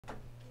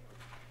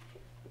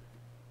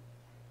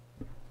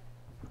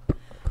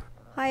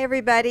Hi,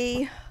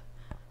 everybody.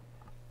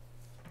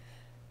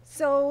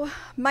 So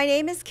my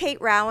name is Kate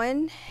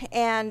Rauen,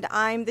 and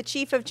I'm the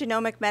Chief of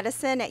Genomic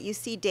Medicine at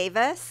UC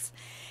Davis.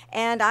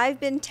 And I've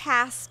been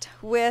tasked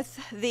with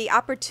the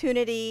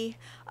opportunity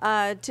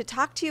to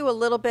talk to you a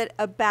little bit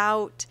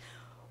about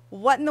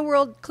what in the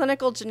world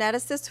clinical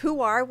geneticists, who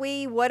are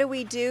we, what do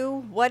we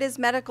do, what is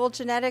medical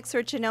genetics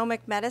or genomic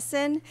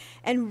medicine,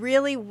 and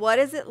really what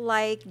is it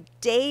like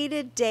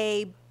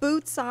day-to-day,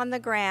 boots on the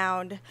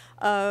ground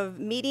of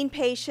meeting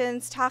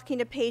patients, talking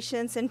to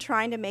patients, and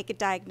trying to make a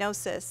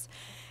diagnosis.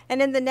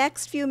 And in the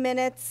next few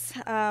minutes,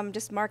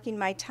 just marking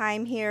my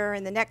time here,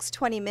 in the next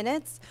 20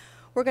 minutes,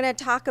 we're going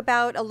to talk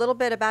about a little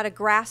bit about a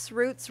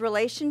grassroots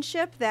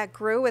relationship that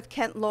grew with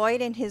Kent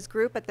Lloyd and his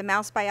group at the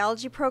Mouse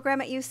Biology Program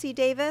at UC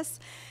Davis,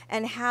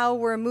 and how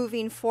we're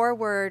moving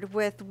forward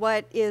with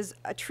what is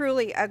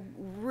truly a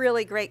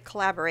really great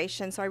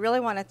collaboration. So I really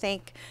want to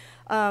thank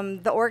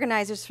the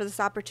organizers for this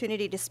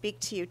opportunity to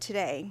speak to you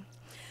today.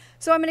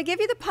 So I'm going to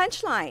give you the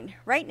punchline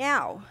right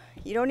now.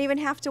 You don't even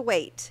have to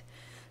wait.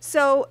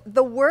 So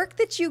the work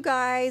that you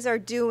guys are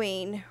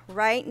doing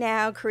right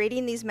now,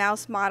 creating these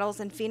mouse models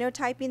and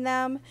phenotyping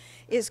them,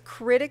 is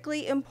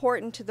critically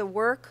important to the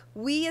work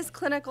we as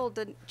clinical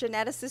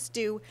geneticists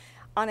do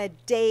on a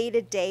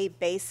day-to-day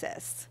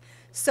basis.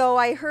 So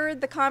I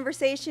heard the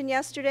conversation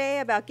yesterday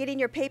about getting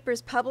your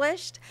papers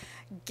published.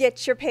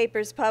 Get your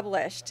papers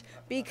published,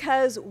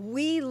 because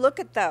we look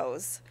at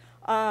those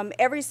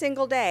every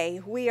single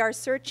day. We are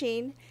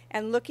searching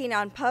and looking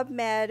on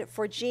PubMed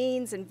for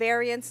genes and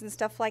variants and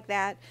stuff like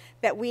that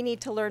that we need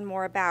to learn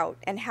more about,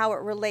 and how it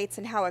relates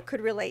and how it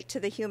could relate to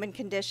the human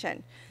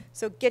condition.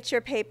 So get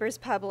your papers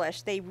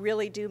published. They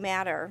really do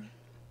matter.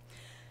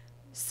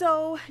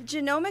 So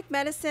genomic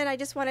medicine, I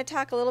just want to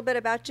talk a little bit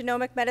about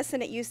genomic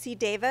medicine at UC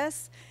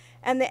Davis.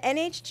 And the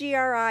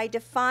NHGRI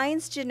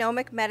defines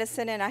genomic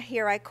medicine, and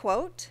here I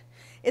quote,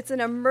 "It's an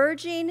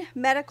emerging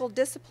medical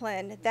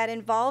discipline that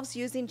involves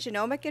using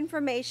genomic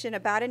information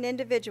about an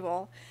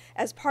individual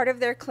as part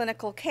of their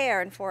clinical care,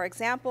 and for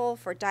example,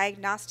 for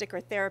diagnostic or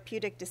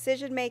therapeutic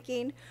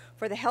decision-making,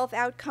 for the health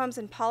outcomes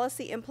and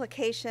policy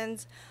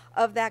implications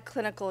of that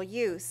clinical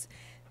use."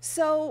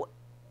 So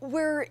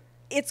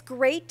it's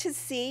great to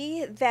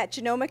see that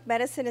genomic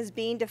medicine is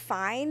being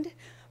defined,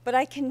 but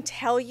I can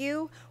tell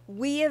you,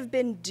 we have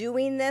been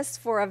doing this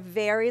for a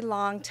very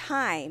long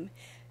time.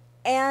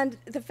 And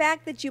the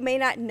fact that you may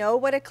not know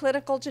what a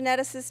clinical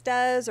geneticist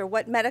does or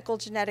what medical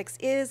genetics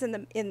is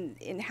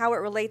in how it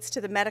relates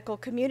to the medical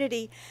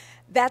community,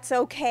 that's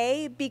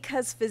okay,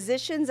 because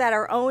physicians at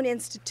our own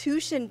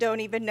institution don't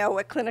even know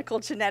what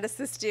clinical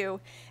geneticists do,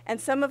 and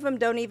some of them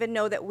don't even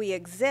know that we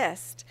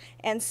exist.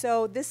 And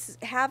so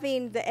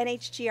having the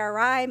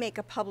NHGRI make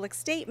a public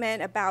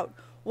statement about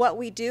what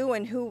we do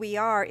and who we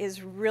are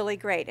is really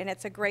great, and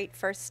it's a great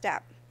first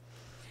step.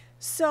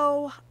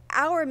 So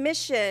our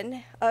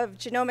mission of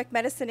genomic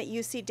medicine at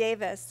UC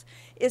Davis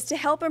is to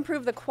help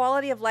improve the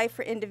quality of life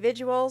for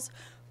individuals,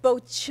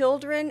 both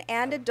children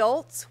and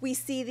adults. We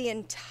see the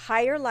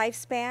entire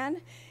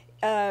lifespan.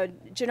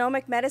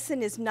 Genomic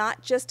medicine is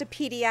not just a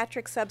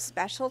pediatric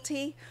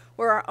subspecialty.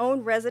 We're our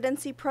own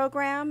residency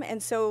program,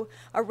 and so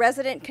a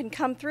resident can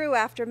come through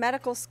after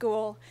medical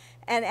school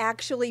and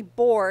actually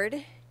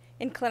board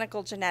in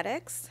clinical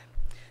genetics.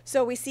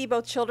 So we see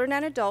both children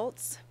and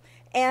adults,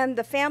 and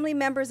the family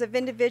members of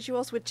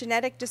individuals with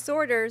genetic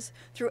disorders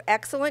through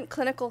excellent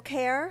clinical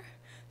care,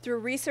 through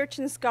research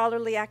and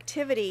scholarly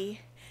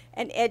activity,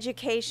 and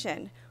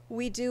education.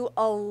 We do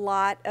a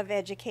lot of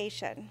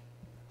education.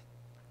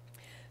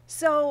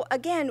 So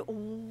again,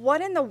 what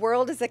in the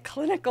world is a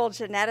clinical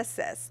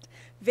geneticist?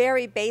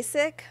 Very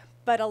basic,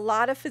 but a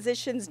lot of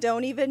physicians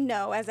don't even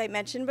know, as I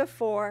mentioned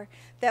before,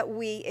 that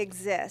we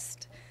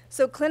exist.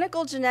 So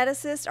clinical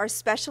geneticists are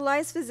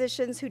specialized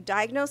physicians who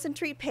diagnose and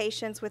treat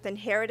patients with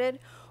inherited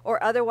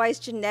or otherwise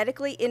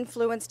genetically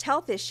influenced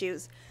health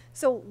issues.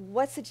 So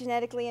what's a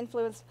genetically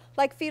influenced?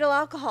 Like fetal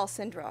alcohol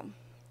syndrome,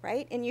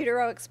 right? In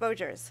utero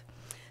exposures.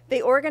 They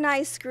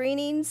organize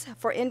screenings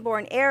for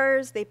inborn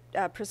errors. They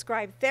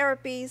prescribe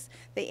therapies.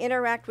 They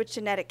interact with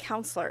genetic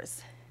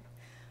counselors.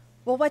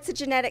 Well, what's a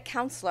genetic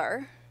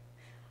counselor?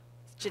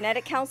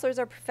 Genetic counselors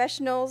are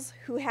professionals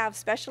who have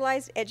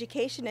specialized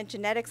education in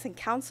genetics and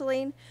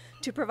counseling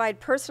to provide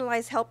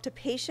personalized help to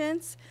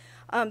patients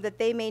that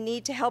they may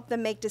need to help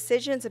them make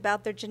decisions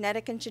about their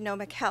genetic and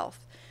genomic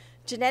health.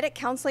 Genetic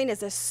counseling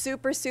is a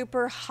super,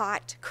 super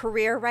hot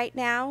career right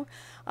now.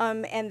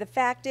 And the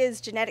fact is,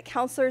 genetic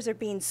counselors are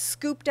being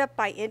scooped up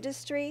by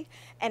industry,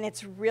 and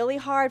it's really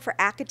hard for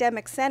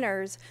academic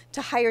centers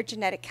to hire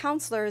genetic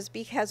counselors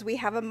because we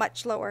have a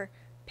much lower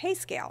pay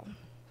scale.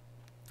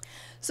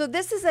 So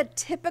this is a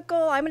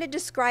typical, I'm going to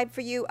describe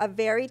for you a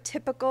very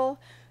typical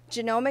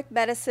genomic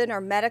medicine or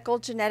medical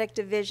genetic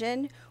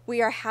division.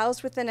 We are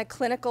housed within a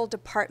clinical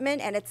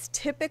department, and it's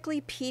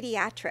typically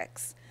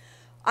pediatrics.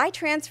 I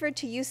transferred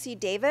to UC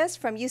Davis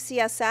from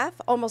UCSF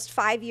almost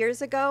 5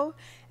 years ago,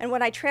 and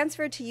when I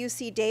transferred to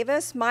UC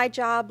Davis, my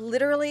job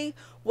literally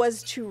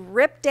was to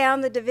rip down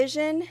the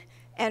division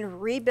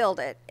and rebuild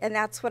it, and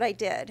that's what I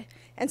did.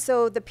 And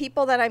so the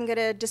people that I'm going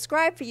to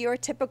describe for you are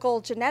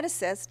typical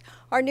geneticists,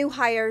 are new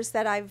hires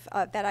that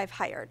I've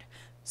hired.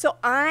 So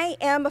I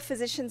am a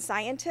physician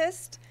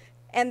scientist,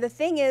 and the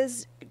thing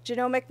is,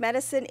 genomic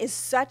medicine is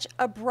such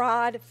a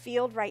broad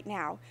field right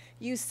now.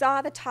 You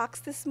saw the talks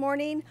this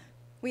morning.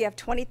 We have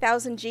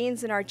 20,000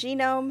 genes in our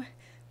genome.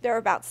 There are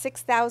about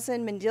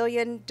 6,000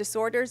 Mendelian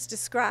disorders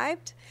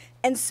described.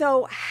 And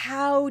so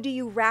how do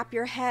you wrap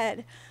your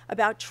head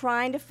about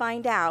trying to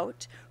find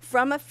out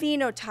from a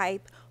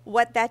phenotype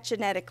what that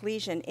genetic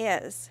lesion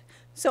is?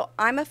 So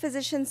I'm a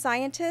physician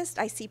scientist.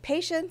 I see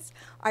patients.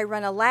 I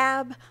run a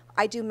lab.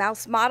 I do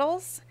mouse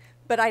models,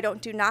 but I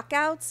don't do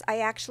knockouts. I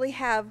actually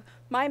have,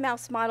 my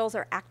mouse models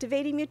are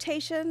activating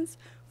mutations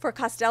for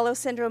Costello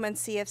syndrome and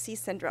CFC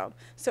syndrome.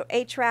 So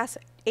HRAF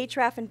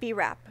and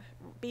BRAF.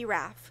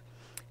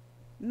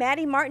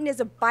 Maddie Martin is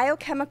a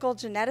biochemical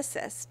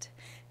geneticist.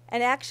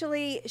 And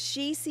actually,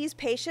 she sees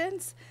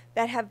patients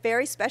that have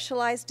very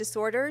specialized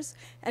disorders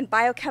and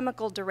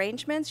biochemical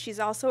derangements. She's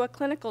also a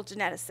clinical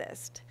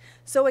geneticist.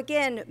 So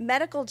again,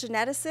 medical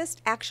geneticists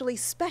actually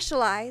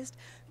specialized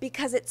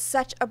because it's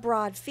such a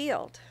broad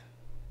field.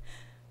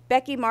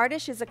 Becky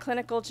Mardish is a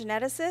clinical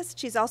geneticist.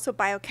 She's also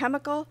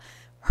biochemical.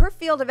 Her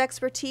field of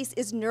expertise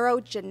is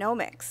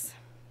neurogenomics.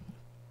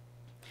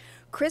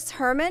 Chris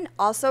Herman,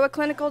 also a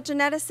clinical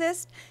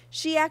geneticist.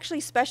 She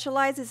actually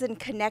specializes in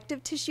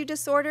connective tissue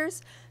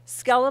disorders,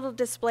 skeletal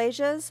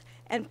dysplasias,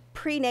 and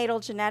prenatal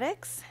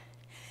genetics.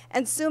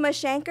 And Suma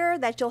Shankar,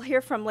 that you'll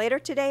hear from later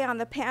today on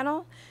the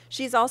panel,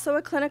 she's also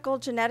a clinical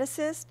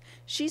geneticist.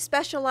 She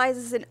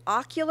specializes in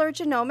ocular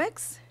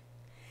genomics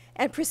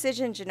and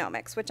precision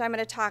genomics, which I'm going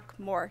to talk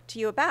more to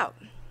you about.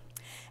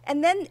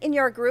 And then in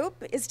your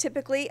group is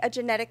typically a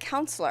genetic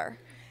counselor.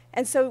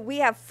 And so we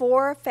have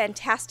 4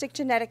 fantastic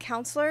genetic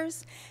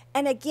counselors.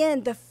 And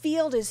again, the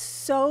field is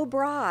so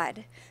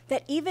broad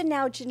that even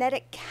now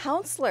genetic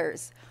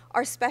counselors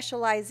are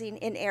specializing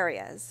in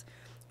areas.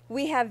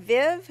 We have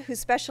Viv, who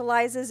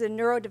specializes in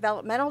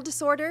neurodevelopmental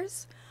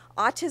disorders,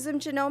 autism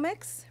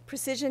genomics,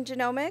 precision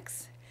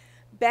genomics.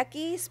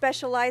 Becky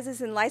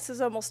specializes in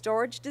lysosomal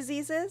storage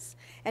diseases,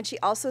 and she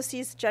also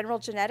sees general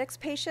genetics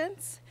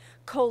patients.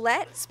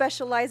 Colette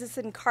specializes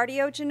in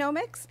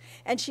cardiogenomics,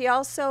 and she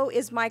also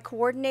is my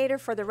coordinator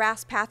for the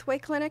RAS pathway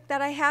clinic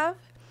that I have.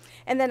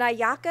 And then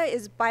Ayaka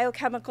is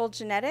biochemical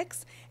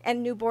genetics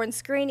and newborn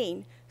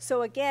screening.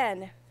 So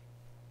again,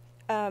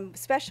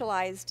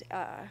 specialized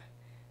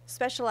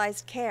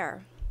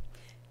care.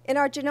 In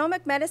our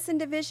genomic medicine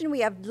division,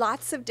 we have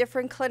lots of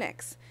different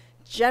clinics.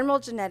 General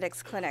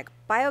genetics clinic,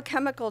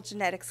 biochemical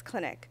genetics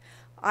clinic.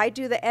 I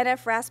do the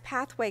NF-RAS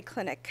pathway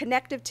clinic,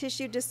 connective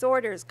tissue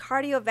disorders,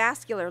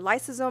 cardiovascular,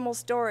 lysosomal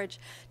storage,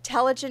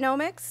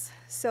 telegenomics.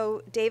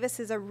 So Davis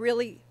is a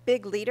really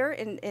big leader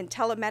in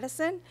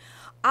telemedicine.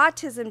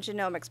 Autism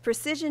genomics,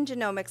 precision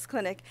genomics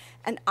clinic,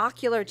 and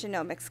ocular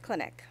genomics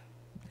clinic.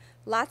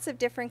 Lots of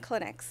different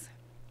clinics.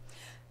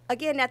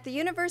 Again, at the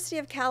University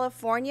of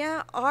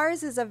California,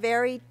 ours is a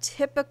very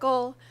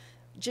typical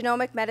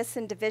genomic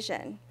medicine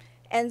division.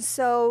 And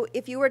so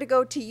if you were to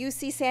go to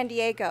UC San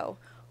Diego,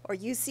 or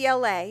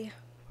UCLA,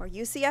 or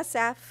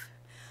UCSF,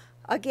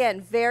 again,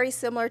 very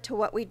similar to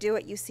what we do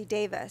at UC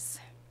Davis.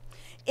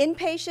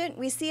 Inpatient,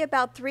 we see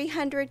about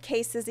 300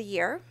 cases a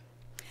year.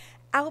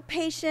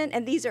 Outpatient,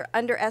 and these are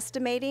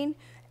underestimating,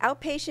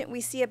 outpatient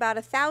we see about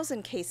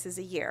 1,000 cases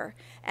a year,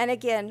 and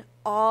again,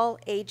 all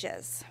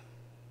ages.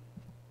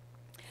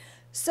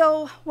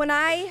 So when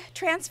I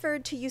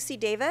transferred to UC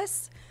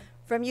Davis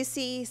from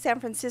UC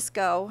San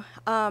Francisco,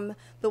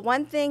 the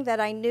one thing that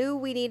I knew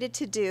we needed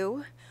to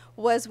do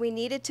was we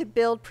needed to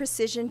build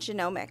precision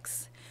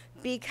genomics,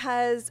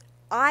 because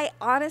I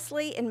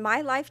honestly, in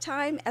my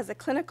lifetime as a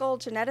clinical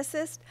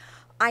geneticist,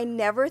 I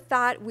never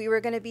thought we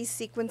were going to be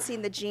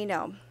sequencing the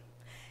genome.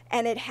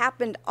 And it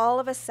happened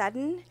all of a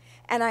sudden,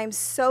 and I'm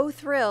so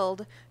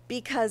thrilled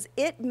because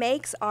it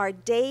makes our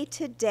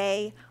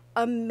day-to-day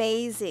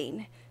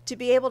amazing to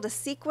be able to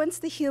sequence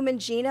the human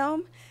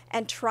genome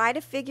and try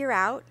to figure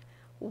out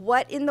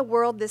what in the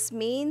world this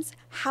means,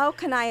 how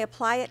can I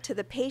apply it to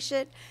the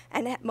patient,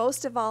 and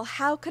most of all,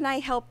 how can I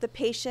help the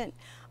patient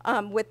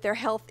with their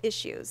health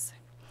issues.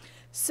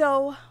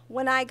 So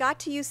when I got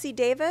to UC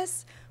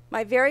Davis,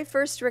 my very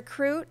first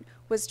recruit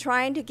was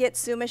trying to get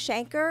Suma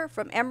Shankar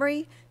from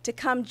Emory to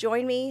come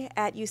join me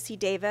at UC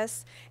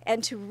Davis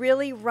and to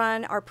really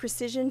run our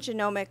precision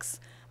genomics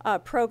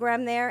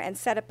program there and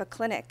set up a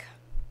clinic.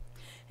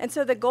 And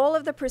so the goal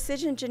of the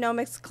precision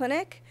genomics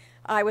clinic,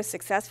 I was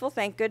successful,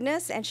 thank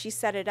goodness, and she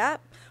set it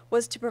up,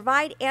 was to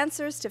provide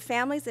answers to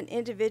families and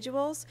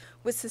individuals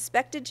with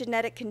suspected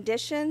genetic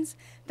conditions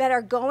that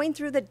are going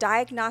through the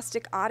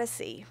diagnostic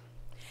odyssey.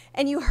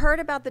 And you heard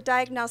about the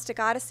diagnostic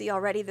odyssey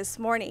already this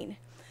morning.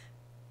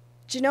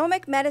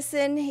 Genomic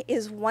medicine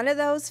is one of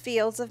those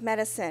fields of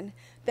medicine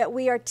that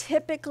we are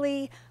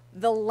typically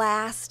the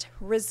last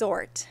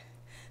resort.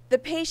 The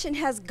patient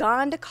has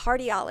gone to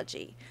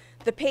cardiology.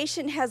 The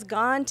patient has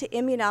gone to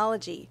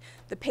immunology.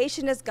 The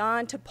patient has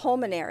gone to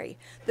pulmonary.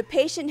 The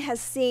patient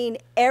has seen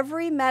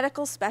every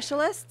medical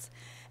specialist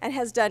and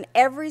has done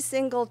every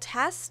single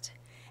test,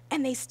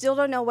 and they still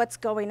don't know what's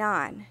going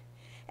on.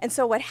 And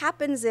so what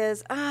happens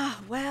is,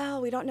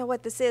 well, we don't know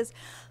what this is.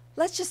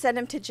 Let's just send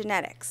them to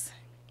genetics.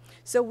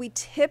 So we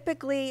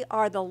typically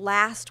are the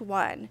last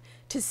one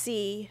to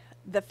see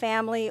the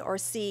family or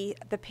see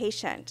the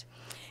patient.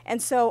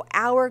 And so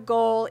our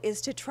goal is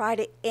to try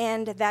to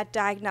end that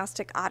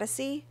diagnostic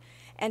odyssey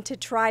and to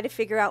try to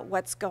figure out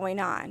what's going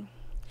on.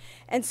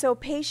 And so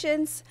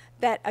patients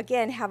that,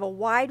 again, have a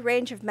wide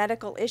range of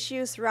medical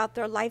issues throughout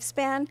their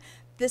lifespan,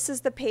 this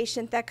is the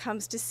patient that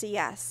comes to see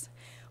us.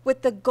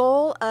 With the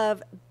goal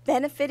of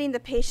benefiting the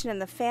patient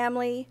and the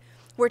family,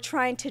 we're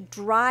trying to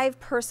drive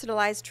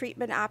personalized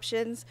treatment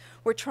options.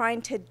 We're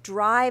trying to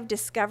drive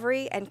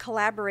discovery and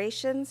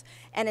collaborations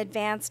and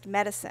advanced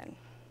medicine.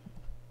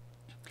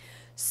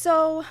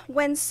 So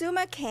when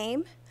Suma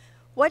came,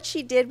 what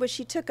she did was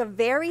she took a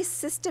very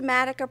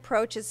systematic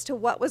approach as to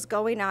what was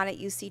going on at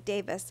UC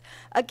Davis.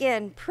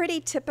 Again,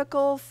 pretty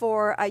typical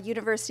for a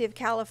University of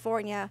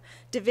California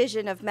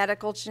division of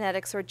medical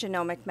genetics or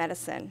genomic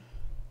medicine.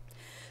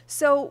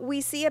 So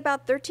we see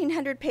about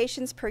 1,300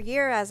 patients per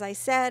year, as I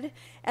said,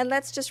 and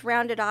let's just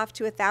round it off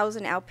to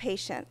 1,000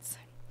 outpatients.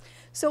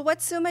 So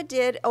what Suma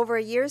did over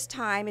a year's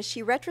time is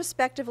she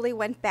retrospectively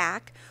went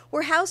back.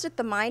 We're housed at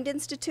the Mind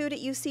Institute at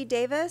UC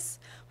Davis,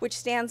 which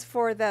stands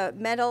for the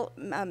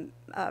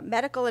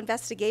Medical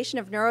Investigation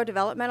of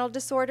Neurodevelopmental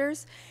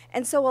Disorders.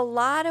 And so a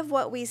lot of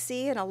what we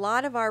see and a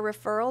lot of our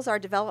referrals are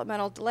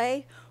developmental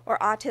delay or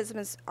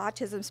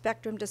autism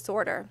spectrum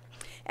disorder.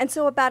 And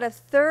so about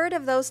 1/3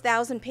 of those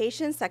 1,000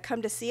 patients that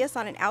come to see us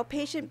on an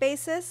outpatient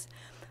basis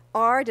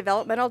are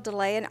developmental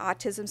delay and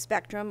autism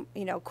spectrum,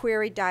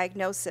 query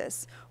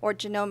diagnosis or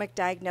genomic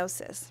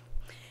diagnosis.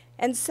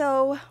 And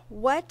so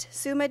what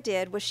Suma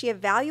did was she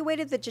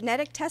evaluated the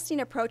genetic testing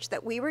approach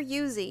that we were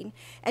using,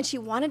 and she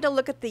wanted to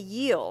look at the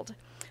yield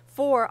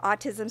for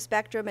autism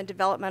spectrum and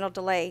developmental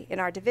delay in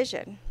our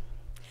division.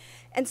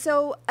 And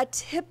so a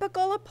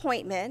typical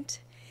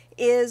appointment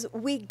is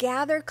we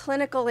gather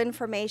clinical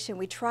information.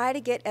 We try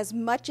to get as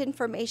much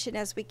information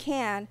as we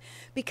can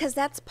because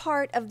that's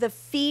part of the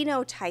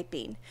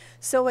phenotyping.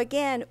 So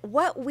again,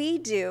 what we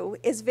do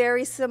is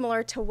very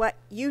similar to what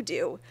you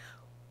do.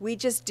 We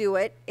just do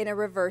it in a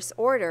reverse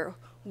order.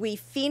 We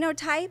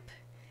phenotype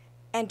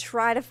and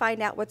try to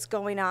find out what's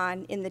going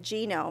on in the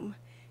genome.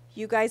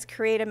 You guys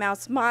create a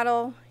mouse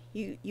model,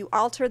 you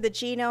alter the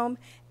genome,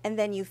 and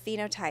then you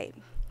phenotype.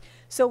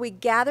 So we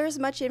gather as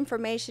much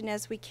information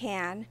as we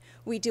can.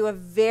 We do a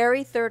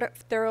very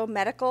thorough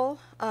medical,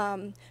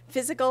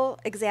 physical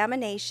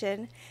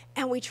examination,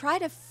 and we try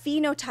to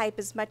phenotype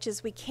as much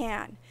as we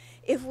can.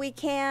 If we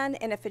can,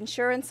 and if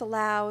insurance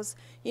allows,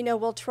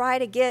 we'll try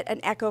to get an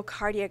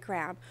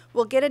echocardiogram.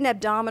 We'll get an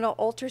abdominal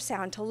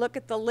ultrasound to look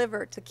at the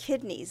liver, the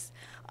kidneys,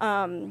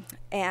 and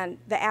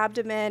the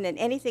abdomen, and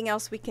anything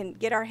else we can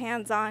get our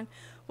hands on.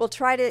 We'll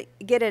try to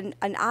get an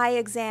eye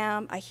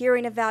exam, a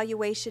hearing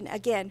evaluation,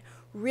 again,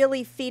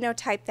 really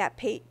phenotype that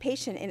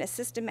patient in a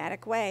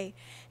systematic way.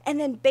 And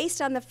then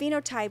based on the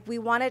phenotype, we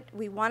want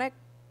to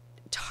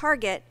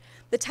target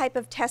the type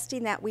of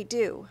testing that we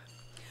do.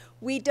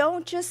 We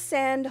don't just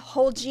send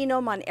whole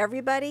genome on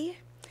everybody,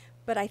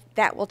 but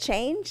that will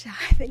change.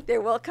 I think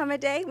there will come a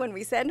day when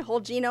we send whole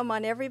genome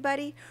on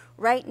everybody.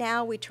 Right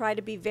now, we try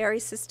to be very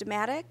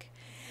systematic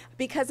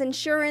because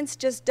insurance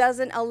just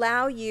doesn't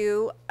allow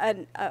you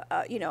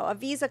a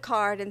Visa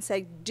card and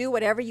say, do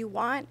whatever you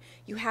want.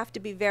 You have to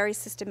be very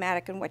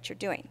systematic in what you're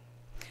doing.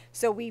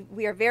 So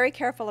we are very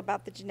careful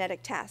about the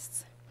genetic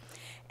tests.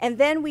 And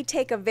then we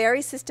take a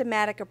very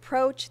systematic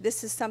approach.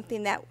 This is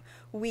something that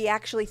we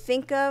actually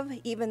think of,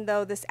 even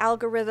though this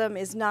algorithm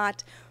is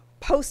not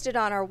posted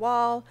on our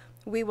wall.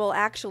 We will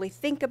actually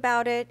think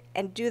about it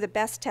and do the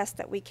best test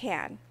that we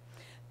can.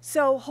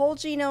 So whole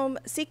genome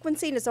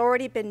sequencing has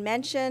already been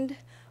mentioned,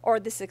 or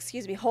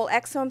whole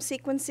exome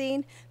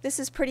sequencing. This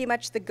is pretty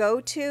much the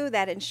go-to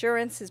that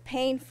insurance is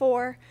paying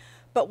for.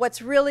 But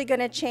what's really going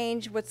to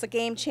change, what's a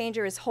game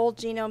changer, is whole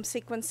genome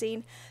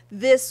sequencing.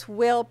 This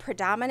will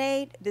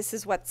predominate. This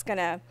is what's going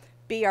to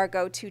be our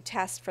go-to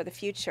test for the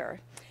future.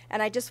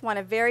 And I just want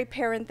to very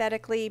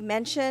parenthetically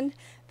mention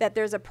that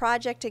there's a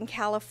project in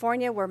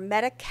California where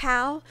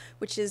Medi-Cal,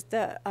 which is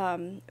the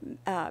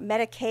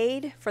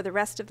Medicaid for the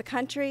rest of the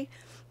country,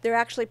 they're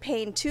actually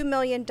paying $2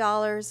 million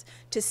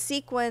to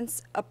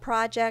sequence a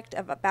project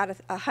of about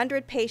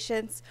 100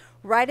 patients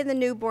right in the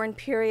newborn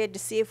period to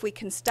see if we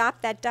can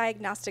stop that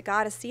diagnostic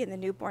odyssey in the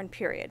newborn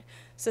period.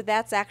 So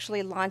that's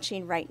actually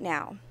launching right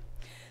now.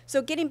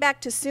 So getting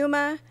back to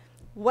Suma,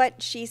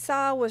 what she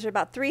saw was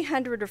about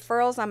 300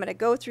 referrals. I'm going to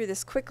go through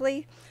this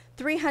quickly.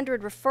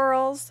 300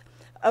 referrals,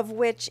 of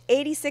which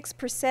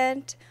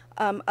 86%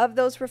 of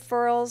those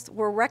referrals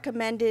were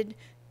recommended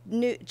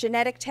new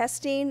genetic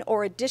testing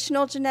or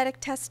additional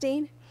genetic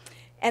testing.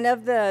 And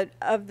of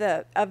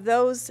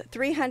those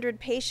 300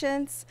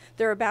 patients,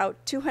 there are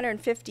about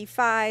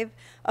 255.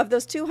 Of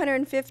those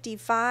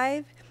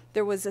 255,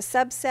 There was a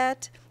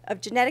subset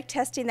of genetic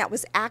testing that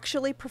was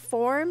actually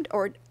performed,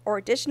 or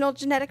additional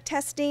genetic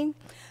testing.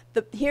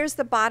 Here's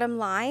the bottom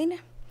line,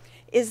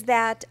 is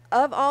that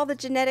of all the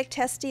genetic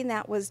testing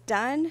that was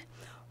done,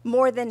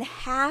 more than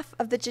half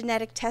of the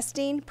genetic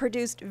testing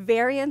produced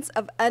variants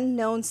of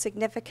unknown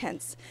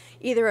significance,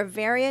 either a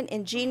variant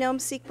in genome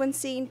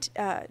sequencing,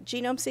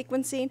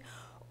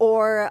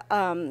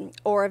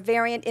 or a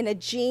variant in a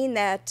gene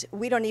that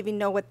we don't even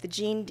know what the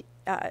gene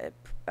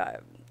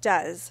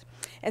does.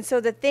 And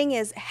so the thing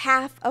is,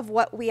 half of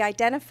what we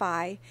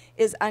identify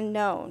is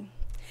unknown.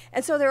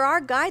 And so there are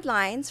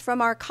guidelines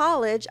from our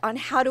college on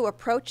how to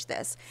approach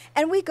this.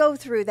 And we go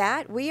through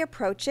that. We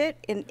approach it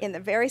in a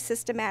very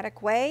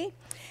systematic way.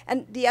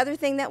 And the other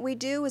thing that we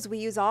do is we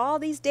use all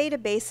these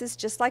databases,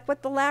 just like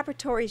what the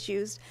laboratories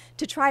used,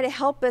 to try to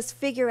help us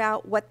figure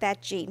out what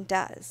that gene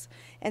does.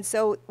 And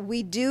so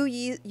we do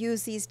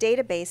use these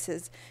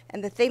databases.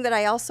 And the thing that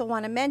I also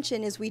want to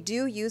mention is we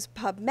do use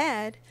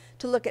PubMed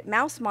to look at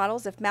mouse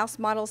models, if mouse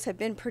models have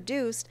been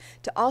produced,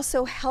 to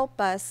also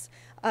help us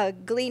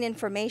glean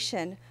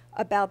information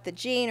about the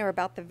gene or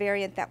about the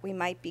variant that we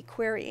might be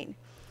querying.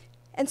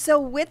 And so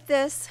with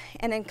this,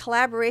 and in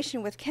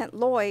collaboration with Kent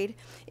Lloyd,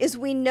 is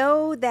we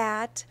know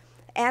that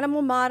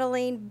animal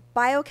modeling,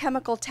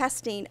 biochemical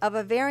testing of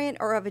a variant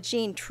or of a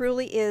gene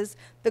truly is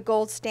the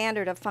gold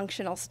standard of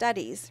functional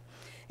studies.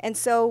 And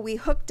so we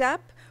hooked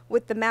up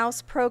with the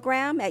mouse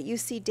program at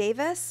UC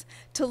Davis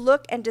to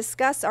look and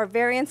discuss our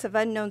variants of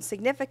unknown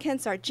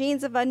significance, our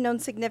genes of unknown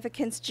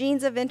significance,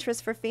 genes of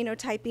interest for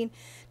phenotyping,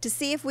 to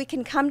see if we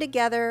can come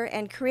together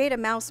and create a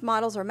mouse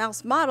models or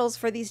mouse models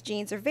for these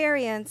genes or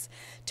variants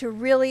to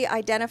really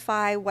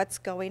identify what's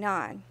going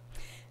on.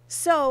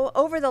 So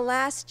over the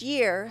last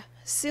year,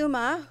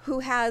 Suma,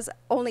 who has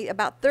only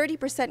about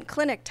 30%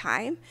 clinic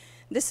time,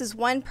 this is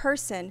one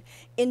person,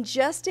 in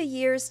just a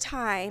year's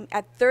time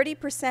at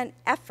 30%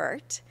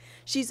 effort,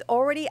 she's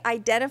already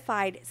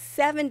identified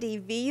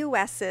 70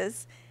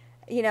 VUSs,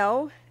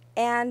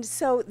 and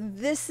so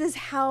this is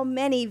how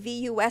many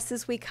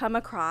VUSs we come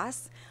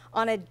across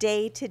on a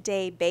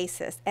day-to-day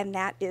basis, and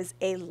that is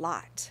a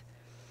lot.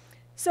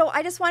 So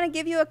I just want to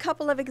give you a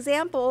couple of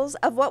examples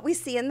of what we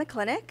see in the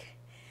clinic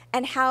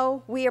and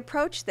how we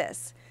approach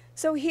this.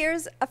 So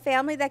here's a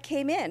family that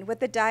came in with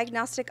the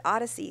diagnostic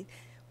odyssey.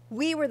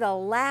 We were the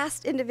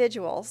last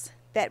individuals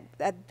that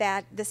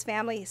this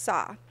family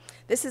saw.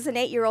 This is an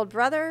 8-year-old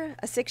brother,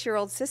 a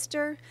 6-year-old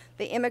sister.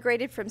 They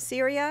immigrated from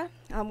Syria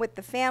with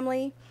the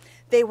family.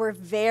 They were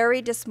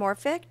very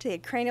dysmorphic. They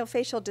had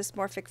craniofacial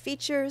dysmorphic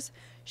features,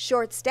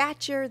 short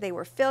stature. They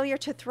were failure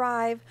to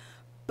thrive.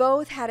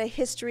 Both had a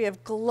history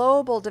of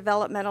global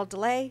developmental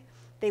delay.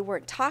 They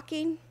weren't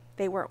talking.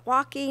 They weren't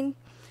walking.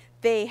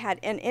 They had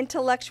an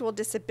intellectual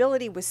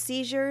disability with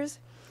seizures.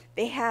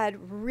 They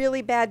had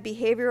really bad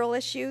behavioral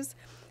issues.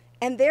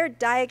 And their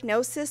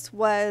diagnosis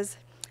was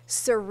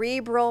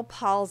cerebral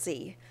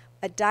palsy,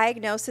 a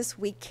diagnosis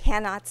we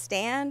cannot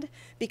stand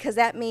because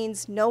that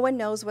means no one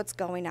knows what's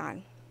going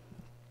on.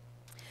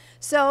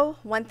 So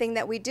one thing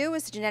that we do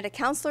is the genetic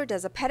counselor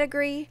does a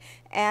pedigree,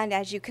 and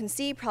as you can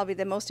see, probably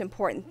the most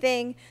important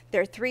thing,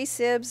 there are 3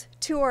 SIBs,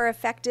 2 are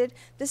affected.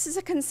 This is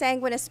a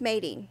consanguineous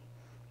mating,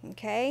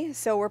 okay?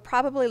 So we're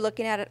probably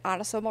looking at an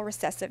autosomal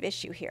recessive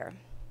issue here.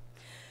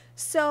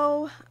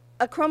 So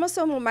a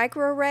chromosomal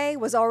microarray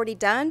was already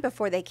done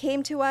before they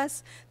came to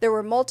us. There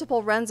were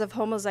multiple runs of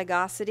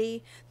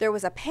homozygosity. There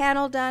was a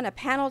panel done, a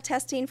panel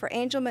testing for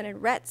Angelman and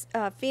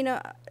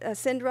Rett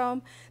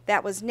syndrome.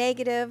 That was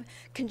negative.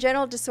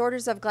 Congenital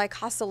disorders of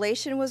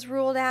glycosylation was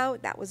ruled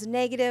out. That was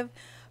negative.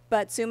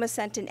 But Suma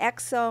sent an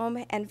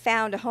exome and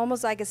found a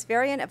homozygous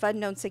variant of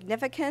unknown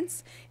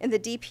significance in the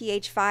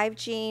DPH5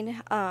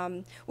 gene,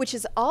 which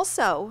is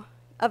also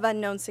of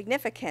unknown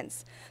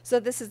significance. So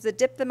this is the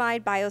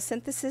dipthamide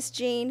biosynthesis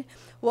gene.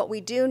 What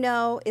we do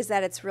know is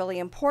that it's really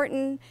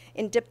important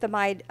in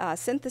dipthamide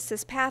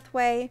synthesis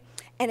pathway,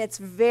 and it's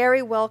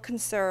very well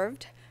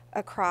conserved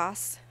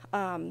across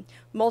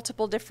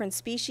multiple different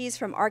species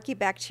from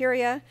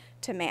archaebacteria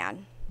to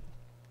man.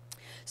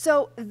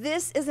 So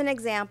this is an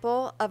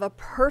example of a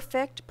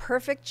perfect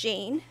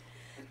gene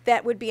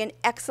that would be an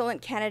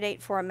excellent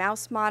candidate for a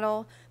mouse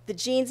model. The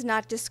gene's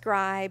not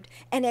described,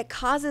 and it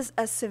causes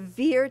a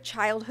severe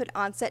childhood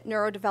onset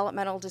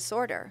neurodevelopmental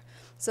disorder.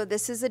 So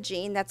this is a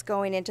gene that's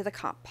going into the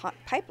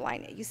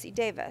pipeline at UC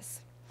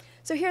Davis.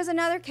 So here's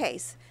another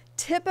case,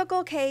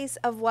 typical case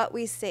of what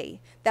we see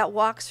that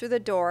walks through the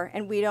door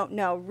and we don't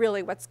know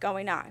really what's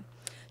going on.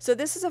 So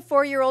this is a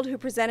 4-year-old who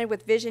presented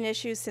with vision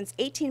issues since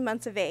 18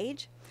 months of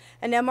age.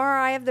 An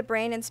MRI of the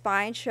brain and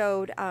spine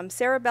showed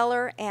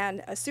cerebellar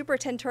and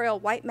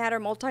supratentorial white matter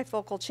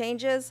multifocal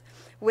changes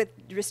with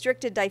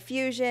restricted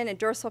diffusion and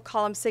dorsal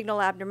column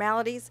signal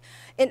abnormalities.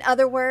 In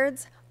other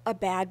words, a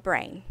bad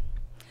brain.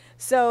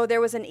 So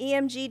there was an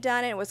EMG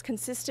done and it was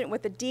consistent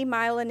with a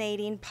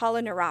demyelinating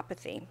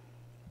polyneuropathy.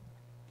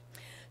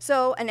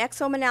 So an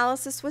exome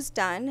analysis was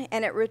done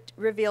and it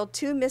revealed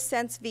 2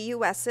 missense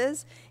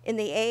VUSs in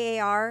the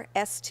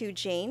AAR-S2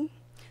 gene.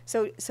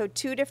 So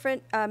two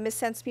different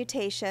missense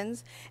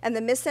mutations, and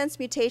the missense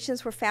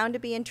mutations were found to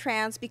be in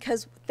trans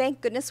because, thank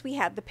goodness, we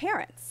had the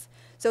parents.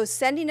 So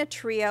sending a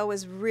trio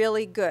is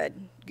really good.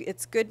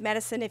 It's good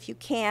medicine if you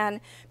can,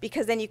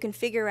 because then you can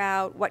figure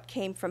out what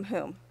came from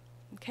whom.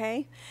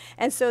 Okay?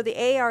 And so the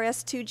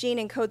ARS2 gene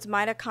encodes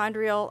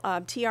mitochondrial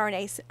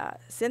tRNA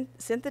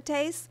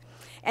synthetase,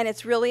 and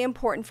it's really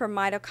important for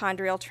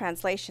mitochondrial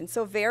translation.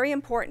 So very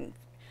important,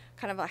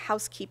 kind of a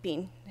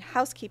housekeeping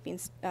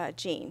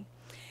gene.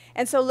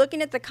 And so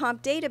looking at the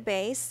comp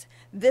database,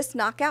 this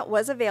knockout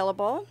was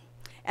available,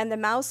 and the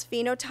mouse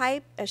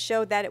phenotype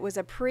showed that it was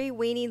a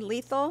pre-weaning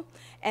lethal,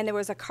 and there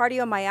was a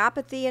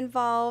cardiomyopathy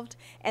involved.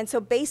 And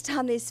so based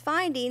on these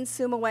findings,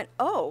 Suma went,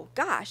 oh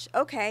gosh,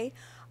 okay,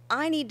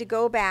 I need to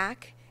go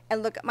back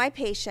and look at my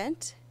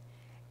patient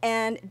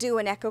and do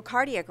an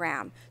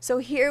echocardiogram. So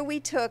here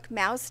we took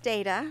mouse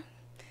data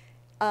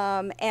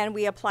and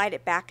we applied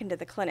it back into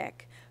the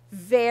clinic.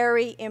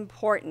 Very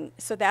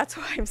important. So that's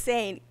why I'm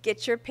saying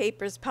get your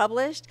papers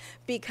published,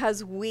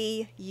 because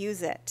we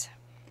use it.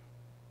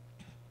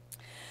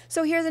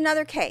 So here's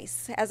another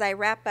case as I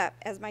wrap up,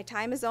 as my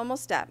time is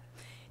almost up.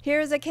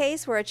 Here's a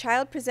case where a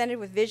child presented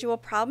with visual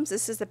problems.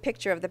 This is a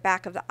picture of the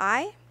back of the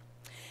eye.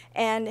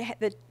 And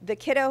the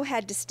kiddo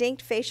had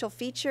distinct facial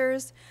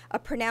features, a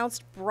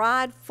pronounced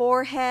broad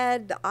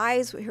forehead, the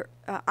eyes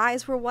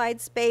were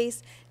wide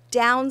spaced,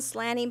 down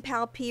slanting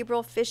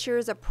palpebral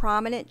fissures, a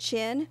prominent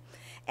chin.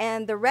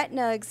 And the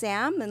retina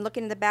exam, and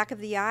looking in the back of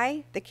the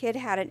eye, the kid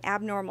had an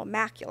abnormal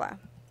macula.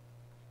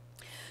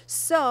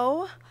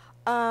 So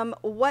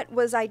what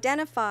was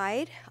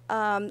identified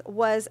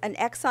was an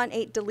exon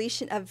 8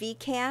 deletion of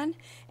VCAN,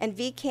 and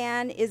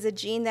VCAN is a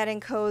gene that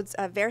encodes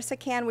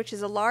Versican, which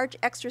is a large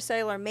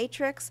extracellular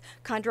matrix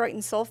chondroitin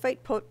sulfate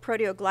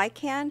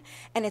proteoglycan,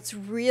 and it's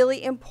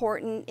really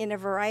important in a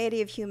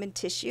variety of human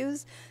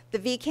tissues. The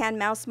VCAN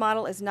mouse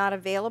model is not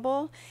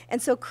available,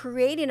 and so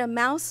creating a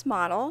mouse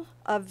model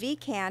of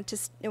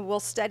VCAN will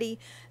study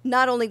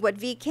not only what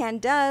VCAN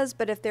does,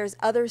 but if there's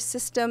other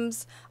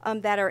systems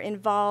that are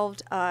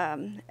involved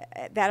in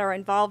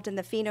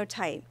the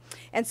phenotype.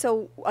 And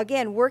so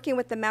again, working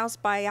with the mouse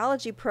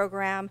biology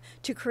program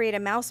to create a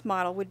mouse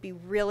model would be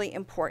really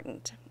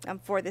important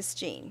for this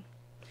gene.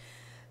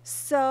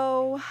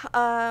 So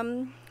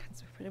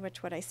that's pretty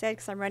much what I said,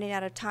 because I'm running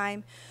out of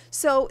time.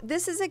 So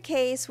this is a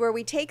case where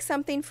we take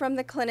something from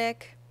the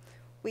clinic,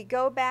 we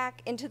go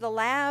back into the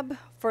lab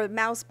for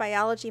mouse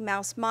biology,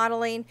 mouse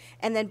modeling,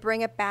 and then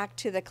bring it back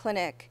to the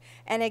clinic.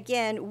 And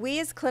again, we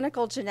as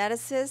clinical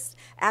geneticists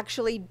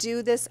actually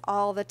do this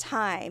all the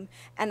time.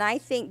 And I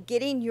think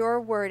getting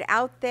your word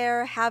out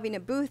there, having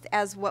a booth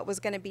as what was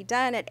going to be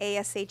done at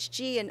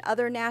ASHG and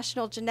other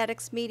national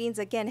genetics meetings,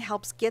 again,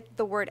 helps get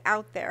the word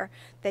out there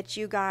that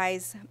you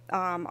guys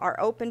are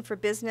open for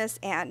business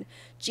and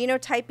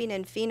genotyping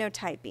and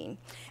phenotyping.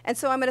 And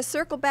so I'm going to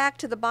circle back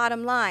to the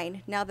bottom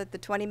line now that the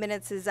 20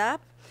 minutes is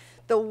up.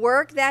 The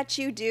work that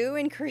you do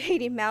in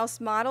creating mouse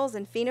models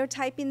and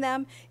phenotyping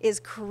them is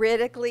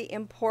critically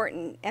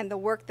important, and the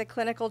work the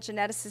clinical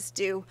geneticists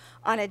do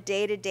on a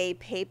day-to-day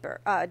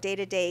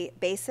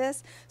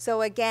basis.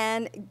 So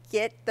again,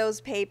 get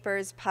those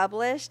papers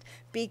published,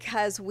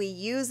 because we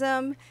use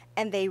them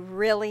and they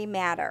really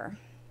matter.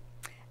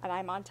 And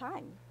I'm on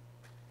time.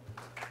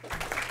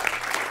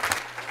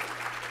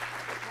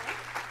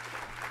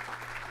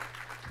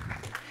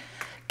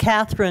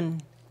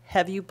 Katherine,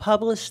 have you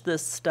published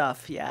this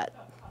stuff yet?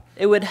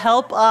 It would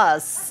help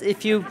us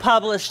if you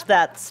published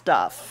that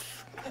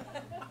stuff.